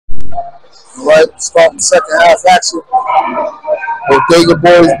All right, starting the second half action. Bodega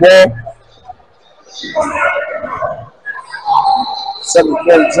boys ball.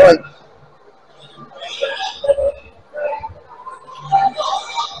 7-point joint.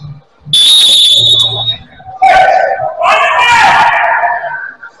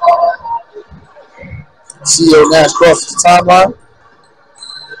 CEO Nash crosses the timeline.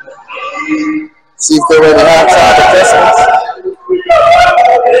 See if they're ready to have time to distance.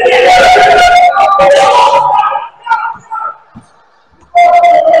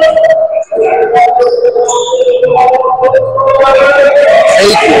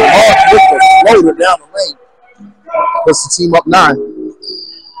 Take it off with the floater down the lane. Puts the team up 9.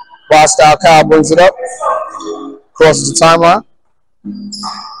 Wild Style Kyle brings it up. Crosses the timeline.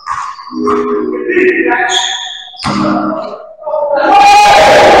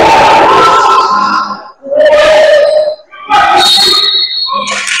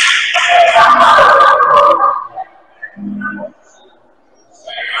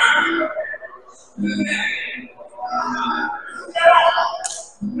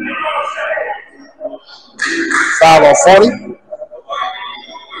 Foul on 40.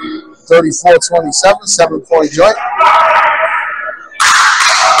 34-27, 7-point joint.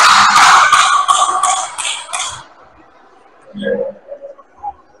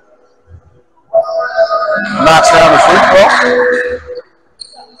 Knocks down the free throw.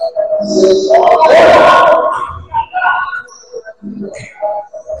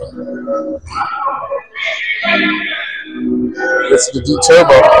 This is the D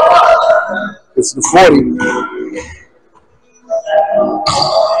turbo. This is the 40.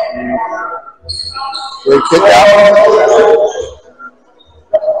 Great kick out.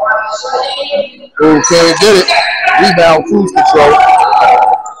 Oh, can't get it. Rebound, cruise control.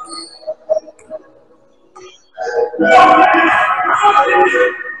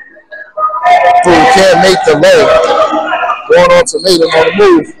 Boom, can't make the leg. Going on Tomato on the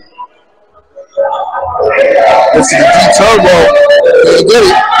move. This is the D turbo. Can't get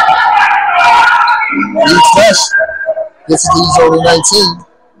it. He's fresh. This is D's only 19.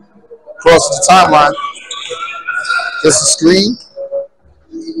 Crosses the timeline. This is screen.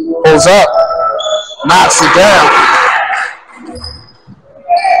 Pulls up. Knocks it down.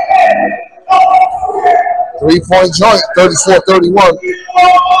 3-point joint. 34-31.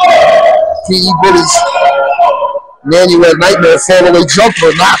 PE Bullies. Manuel Nightmare fall-away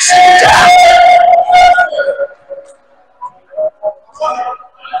jumper. Knocks it down.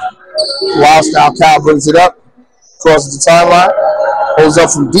 Wild Style Cal brings it up. Crosses the timeline. Holds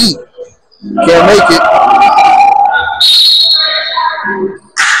up from deep. Can't make it.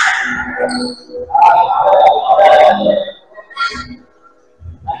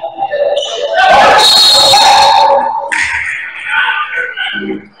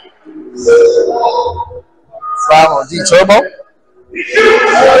 Foul on D Turbo.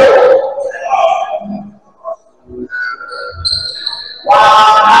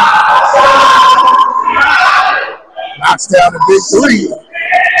 Knocks down the big 3.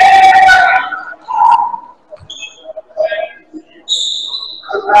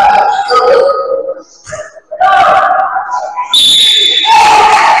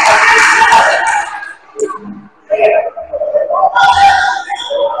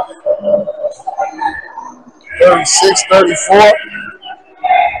 Six 34.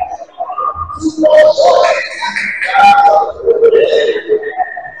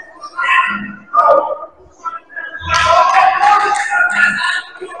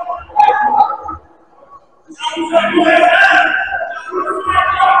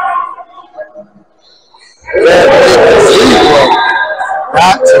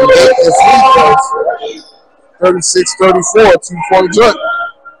 Got to make the free throws. 36-34, 2-point joint.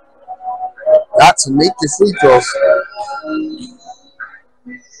 Got to make the free throws.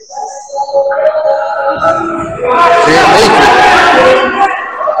 Can't make it.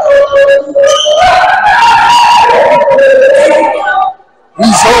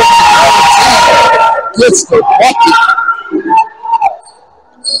 He's over 19. Gets the bucket.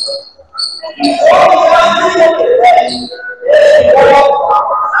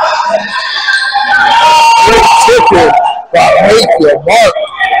 Great ticket by Make Your Mark.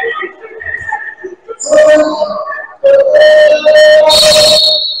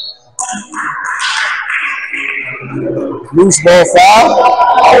 Loose ball foul.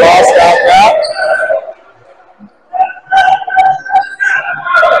 Lost out now.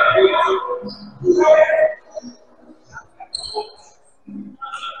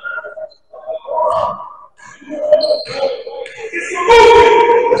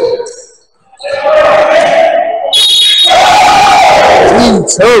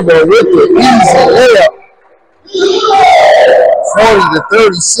 Turbo with the easy layup.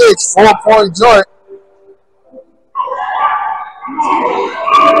 40-36, 4-point joint.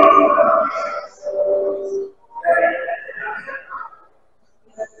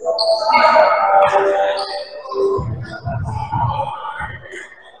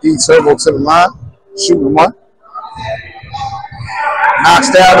 D Turbo to the line, shooting one. Knocks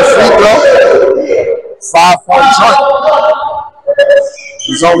down the free throw. 5-point joint.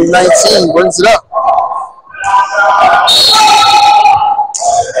 He's only 19, brings it up.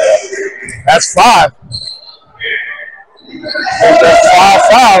 That's 5. That's 5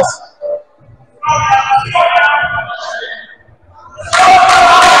 fouls.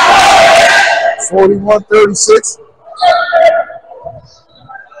 (41-36).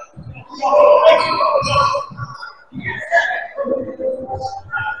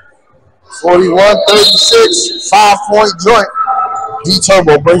 (41-36), 5-point joint. D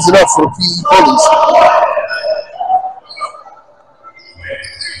Turbo brings it up for the PE Bullies.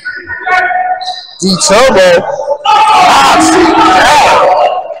 D Turbo knocks it down.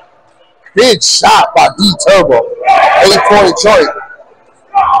 Big shot by D Turbo. 8-point joint.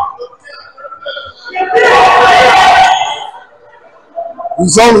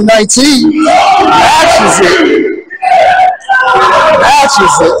 He's only 19. Matches it.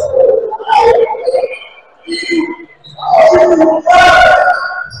 Matches it.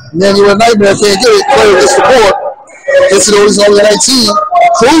 And then you're a nightmare, can't get it. Player gets the board. Gets it over, he's only 19.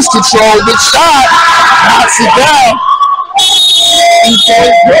 Cruise control, big shot. Knocks it down.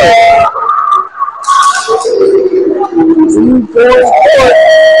 2-point.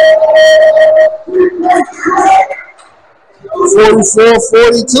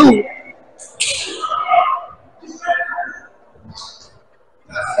 44-42.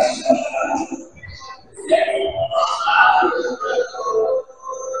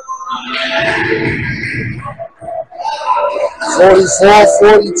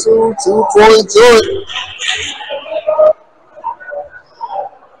 (44-42), 2-point joint.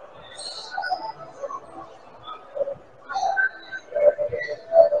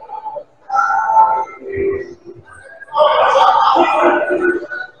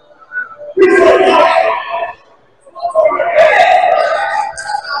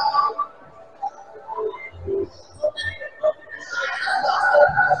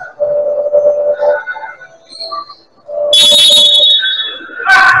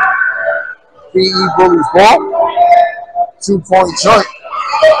 PE Bullies ball. 2-point joint.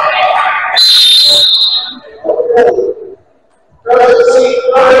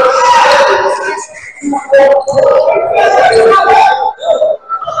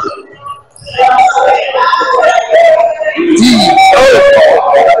 D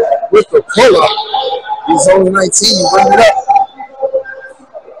with the pull-up. He's only 19. Bring it up.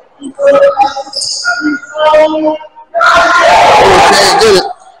 Oh, can't get it.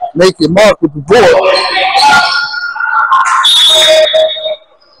 Make your mark with the board.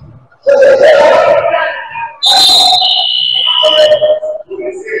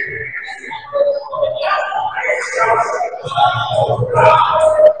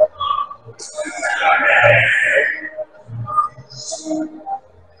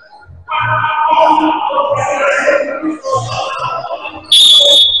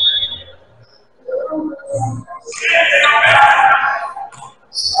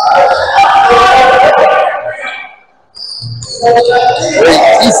 Great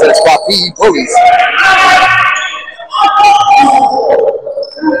defense by PE Bullies.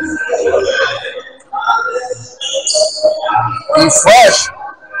 He's fresh.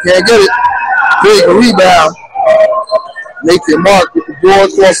 Can't get it. Big rebound. Make your mark with the door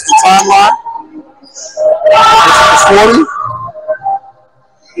across the timeline. 40.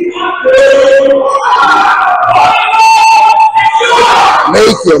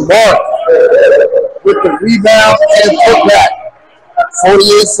 Make your mark with the rebound and put back.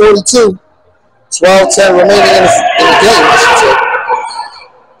 48-42. 12-10 remaining in the game, I should say.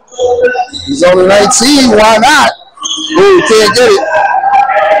 He's only 19. Why not? Ooh, can't get it.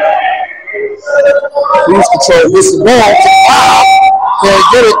 Cruise control. This is ball. Wow. Can't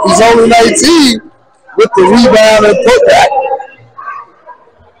get it. He's only 19 with the rebound and putback.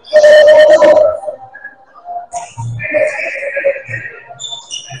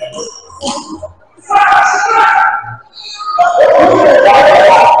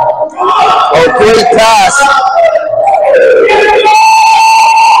 Oh, great pass.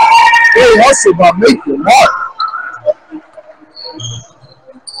 Great hustle by making mark.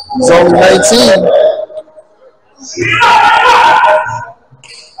 He's only 19.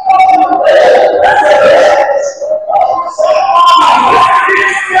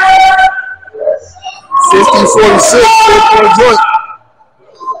 50-46, 3-point joint.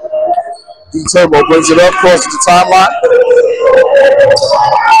 D-Turbo brings it up, crosses the timeline.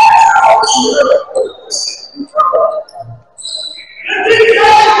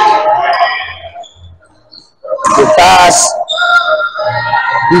 Good pass.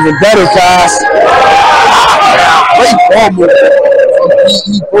 Even better pass. Great ball move from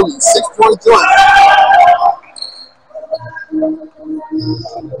PE Bullies. 6-point joint.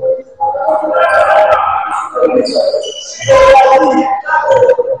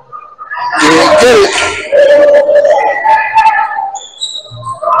 Yeah, get it.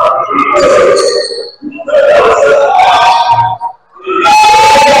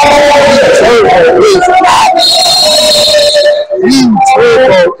 Turbo is active.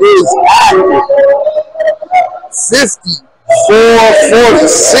 Turbo is active.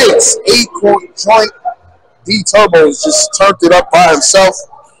 54-46, 8-point joint. D-Turbo has just turned it up by himself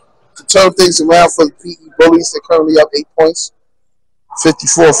to turn things around for the PE Bullies. They're currently up 8 points.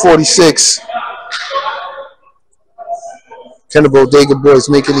 54-46. Can the Bodega boys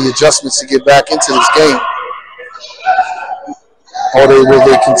making the adjustments to get back into this game? Or will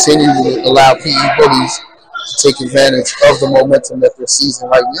they continue to allow PE Bullies to take advantage of the momentum that they're seizing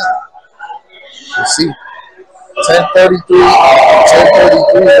right now? We'll see. 10:33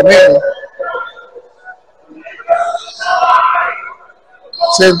 remaining.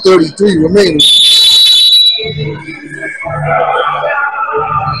 10:33 remaining.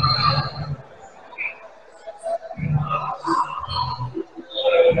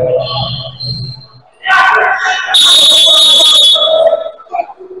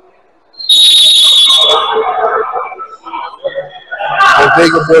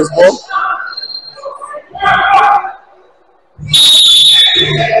 Bodega boys ball.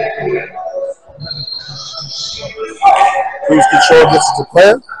 Cruise control gets it to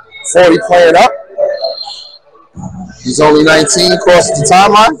player. 40 playing up. He's only 19, crosses the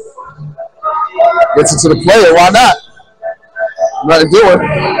timeline. Gets it to the player, why not? Nothing doing.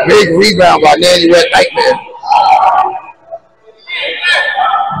 Big rebound by Nanuet Nightmare.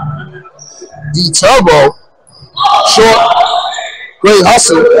 D-Turbo. Short. Great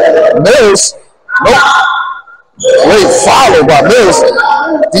hustle. Mills. Nope. Great follow by Mills.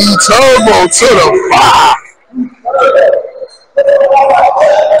 D-Turbo to the 5.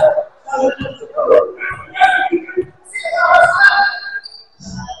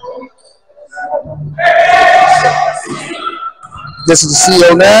 This is the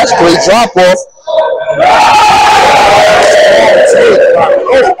CO Nash. Great drop off.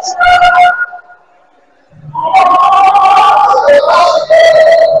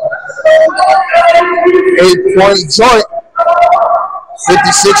 8-point joint.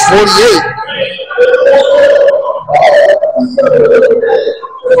 56-48.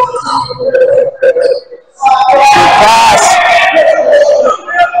 Pass.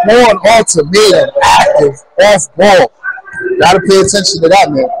 More ultimatum, active, off ball. Gotta pay attention to that,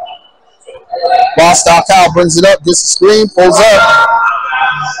 man. Ball-style Kyle brings it up, gets the screen, pulls up.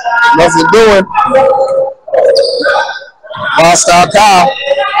 Nothing doing. Ball-style Kyle.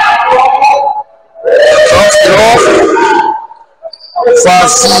 Dumps it off.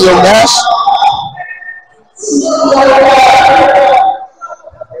 Finds CEO Nash.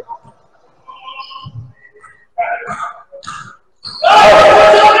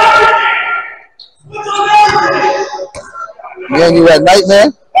 Man, you at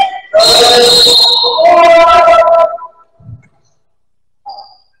Nightmare.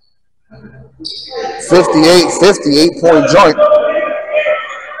 $58-50, 8-point joint.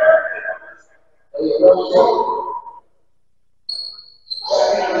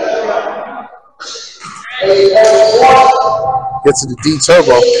 Gets to the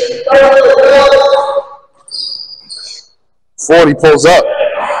D-Turbo. 40 pulls up.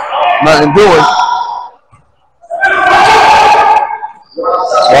 Nothing doing.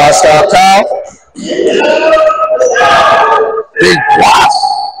 Wild-style Kyle. Big block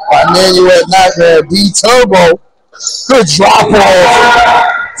by Nanuet Nightmare. D-Turbo. Good drop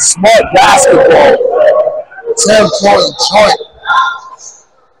off. Smart basketball. 10-point joint.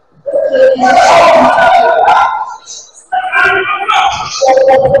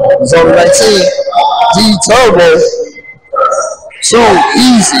 He's only 19. D-Turbo. Too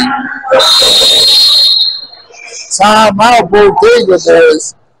easy. Timeout, Bodega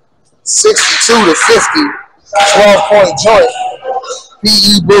boys. 62-50. 12-point joint.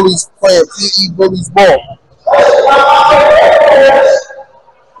 PE Bullies playing PE Bullies ball.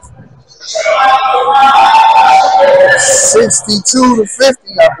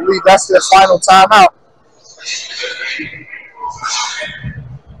 $62-50. I believe that's their final timeout.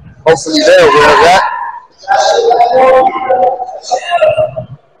 Hopefully they're aware of that.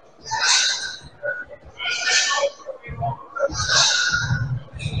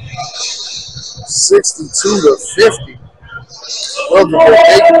 $62-50. Well, the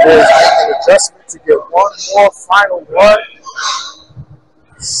Bodega Boys make an adjustment to get one more final run.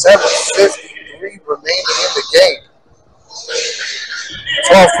 7:53 remaining in the game.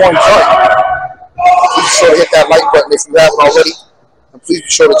 12-point joint. Please be sure to hit that like button if you haven't already. And please be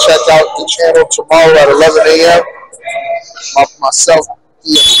sure to check out the channel tomorrow at 11 a.m. Myself,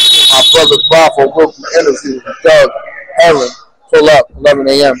 my brother Bravo will be interviewing Doug Aaron. Pull up 11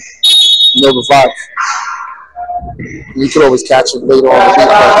 a.m. You know the vibes. You can always catch it later on the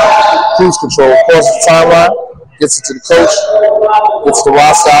replay. Cruise control. Pauses the timeline. Gets it to the coach. Gets the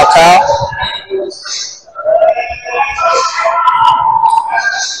raw style Kyle.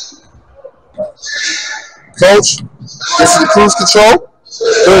 Coach. Gets it to cruise control.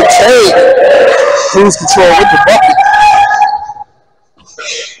 Good take. Cruise control with the bucket.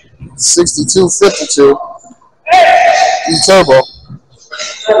 62-52. E-Turbo.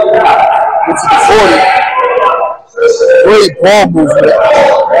 Gets it to 40. Great ball movement.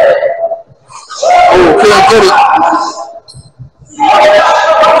 Oh, can't get it.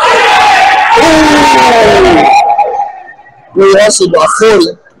 Ooh. Great hustle by 40.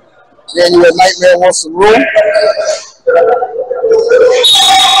 Then you had Nightmare wants some room.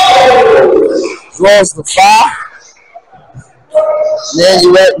 Draws the 5. Then you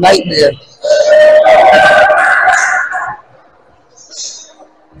had Nightmare.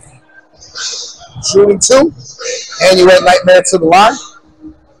 Shooting 2. And you had Nightmare to the line.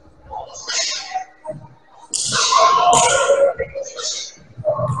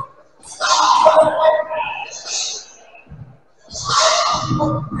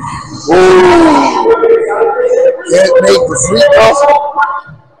 Ooh. Can't make the free throw.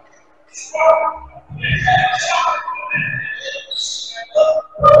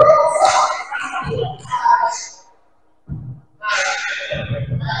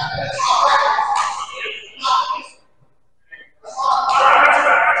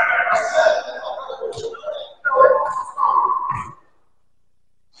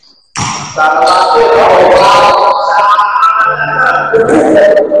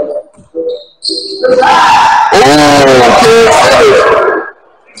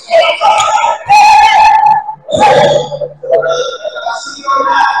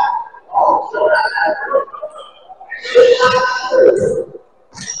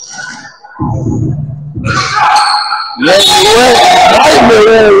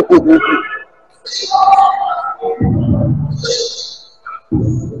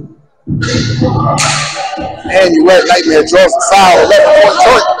 And you let Nightmare draws the foul, 11-point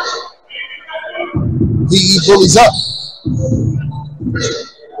joint. DE bullies up.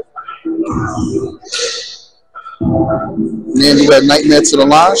 And you let Nightmare to the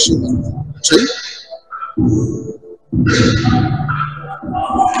line, shooting 2.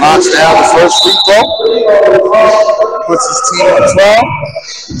 Knocks down the first free throw. Puts his team on 12.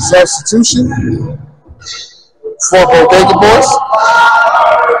 Substitution for Bodega Boys.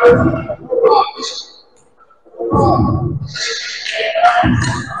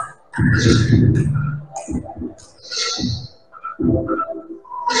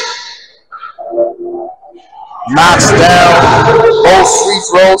 Knocks down both free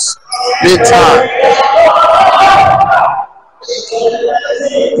throws big time.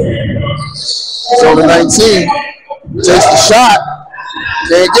 So the 19 takes the shot,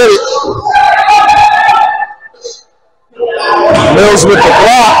 can't get it. Mills with the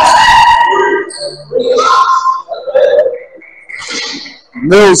block.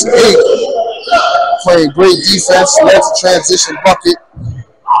 Mills 8, playing great defense, led to transition bucket.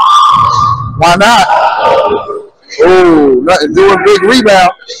 Why not? Oh, nothing doing, big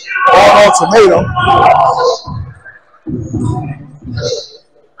rebound. Ball ultimatum.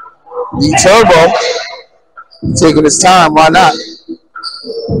 E-Turbo taking his time, why not?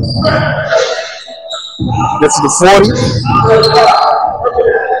 Gets to the 40.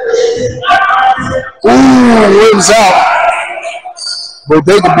 Ooh, rims out.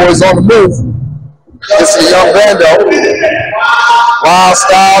 Bodega Boys on the move. It's a young Bando. Wild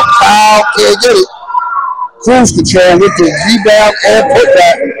style, Kyle can't get it. Cruise control with the rebound and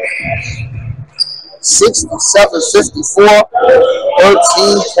putback. 67-54,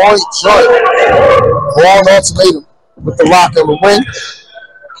 13-point joint. Ball ultimatum with the lock on the wing.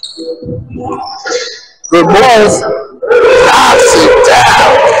 Good move. Knocks it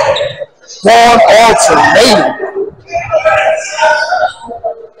down. Ball ultimatum.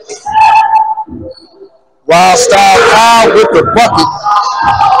 Wild style Kyle with the bucket.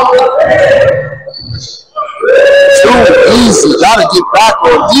 So you got to get back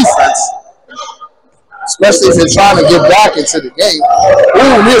on defense, especially if you're trying to get back into the game.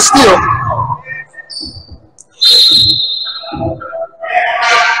 Ooh, near steal.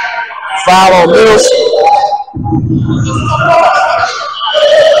 Foul on Mills.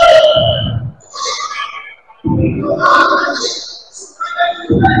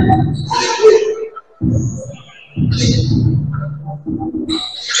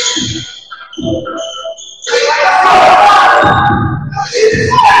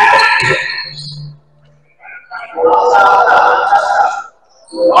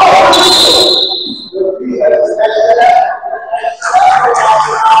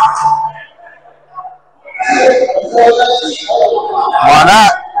 Why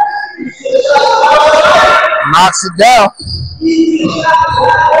not? Knocks it down.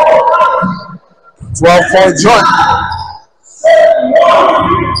 12-point joint.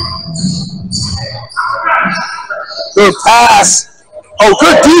 Good pass. Oh,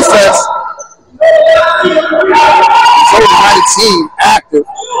 good defense. It's only 19 active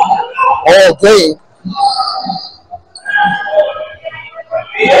all day.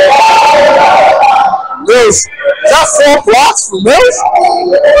 Mills. Is that 4 blocks for Mills?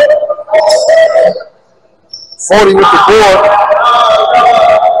 40 with the board.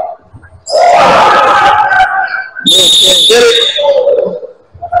 Mills can't get it.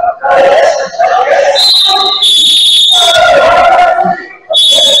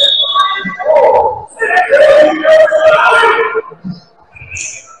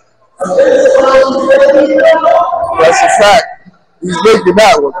 That's a fact. He's making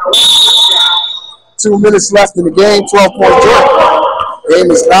that one. 2 minutes left in the game, 12-point joint.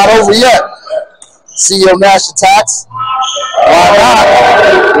 Game is not over yet. CEO Nash attacks. Why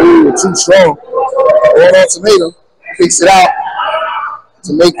not? Ooh, too strong. One ultimatum. Kicks it out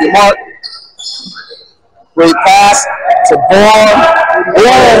to make your mark. Great pass to Bourne.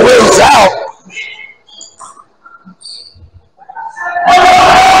 Bourne wins out.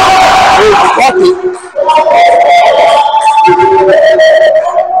 Great bucket.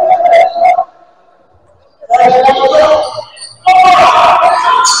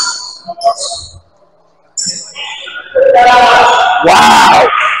 Wow,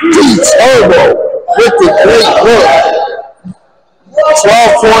 D-Turbo with the great look.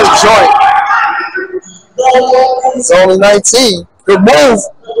 12-point joint. It's only 19. Good move.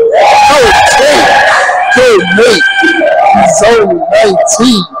 Good take. Good mate. He's only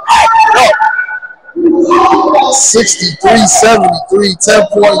 19. Acting up. 63-73,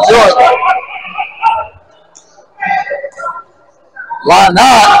 10-point joint. Why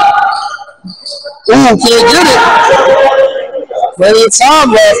not? Ooh, can't get it. Plenty of time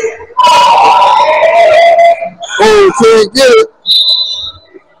left. Ooh, can't get it.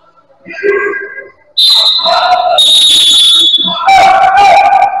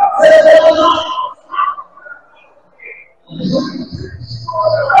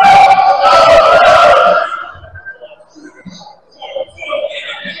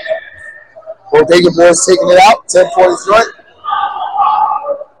 Bodega boys taking it out. 10-point joint.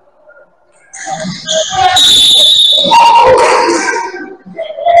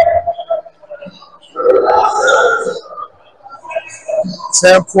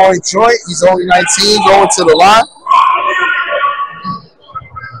 Ten-point joint. He's only 19, going to the line.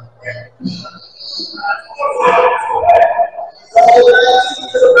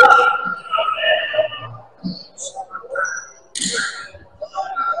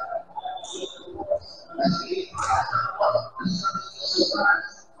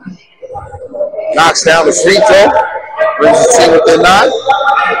 Knocks down the free throw. Brings the team within 9.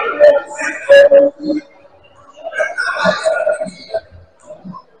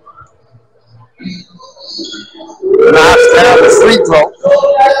 Knocks down the free throw.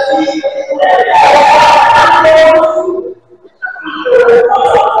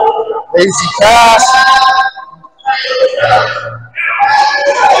 Lazy pass.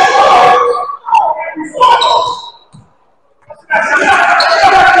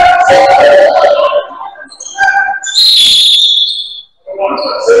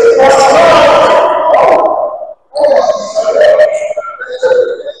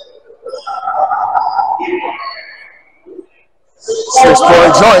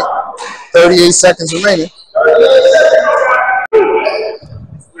 Six-point joint. 38 seconds remaining.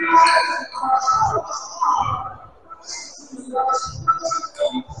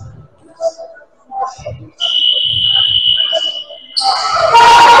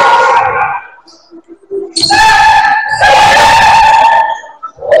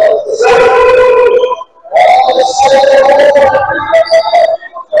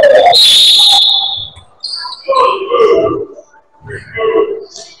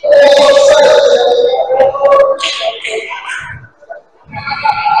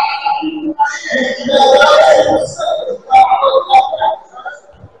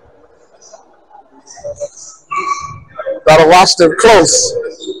 watch them close.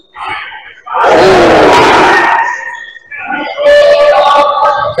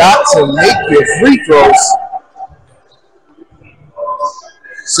 Got to make your free throws.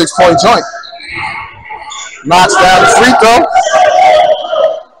 6-point joint. Knocks down the free throw.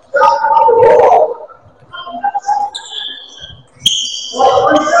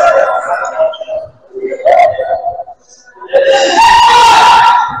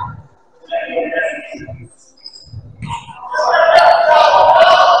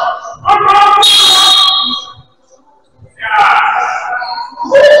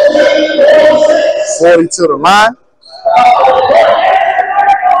 To the line.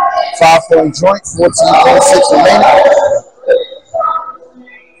 5-point joint, 14.6 remaining.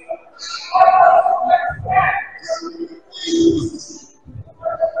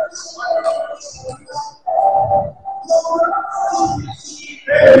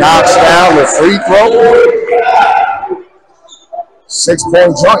 Knocks down the free throw.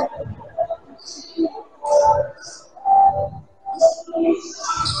 6-point joint.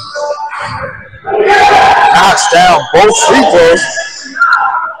 Knocks down both free throws.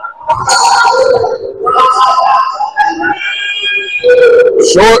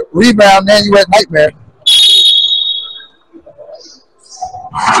 Short rebound, then you at nightmare.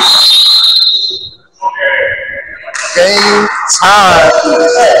 Game time.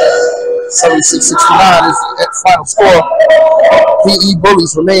 76-69 is the final score. PE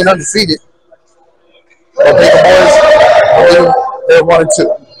Bullies remain undefeated. BODEGA boys, they're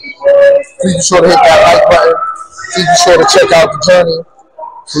 1-2. Please be sure to hit that like button. Please be sure to check out the journey.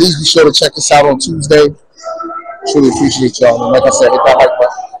 Please be sure to check us out on Tuesday. Truly appreciate y'all. And like I said, hit that like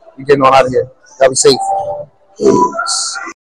button. We're getting on out of here. Y'all be safe. Peace.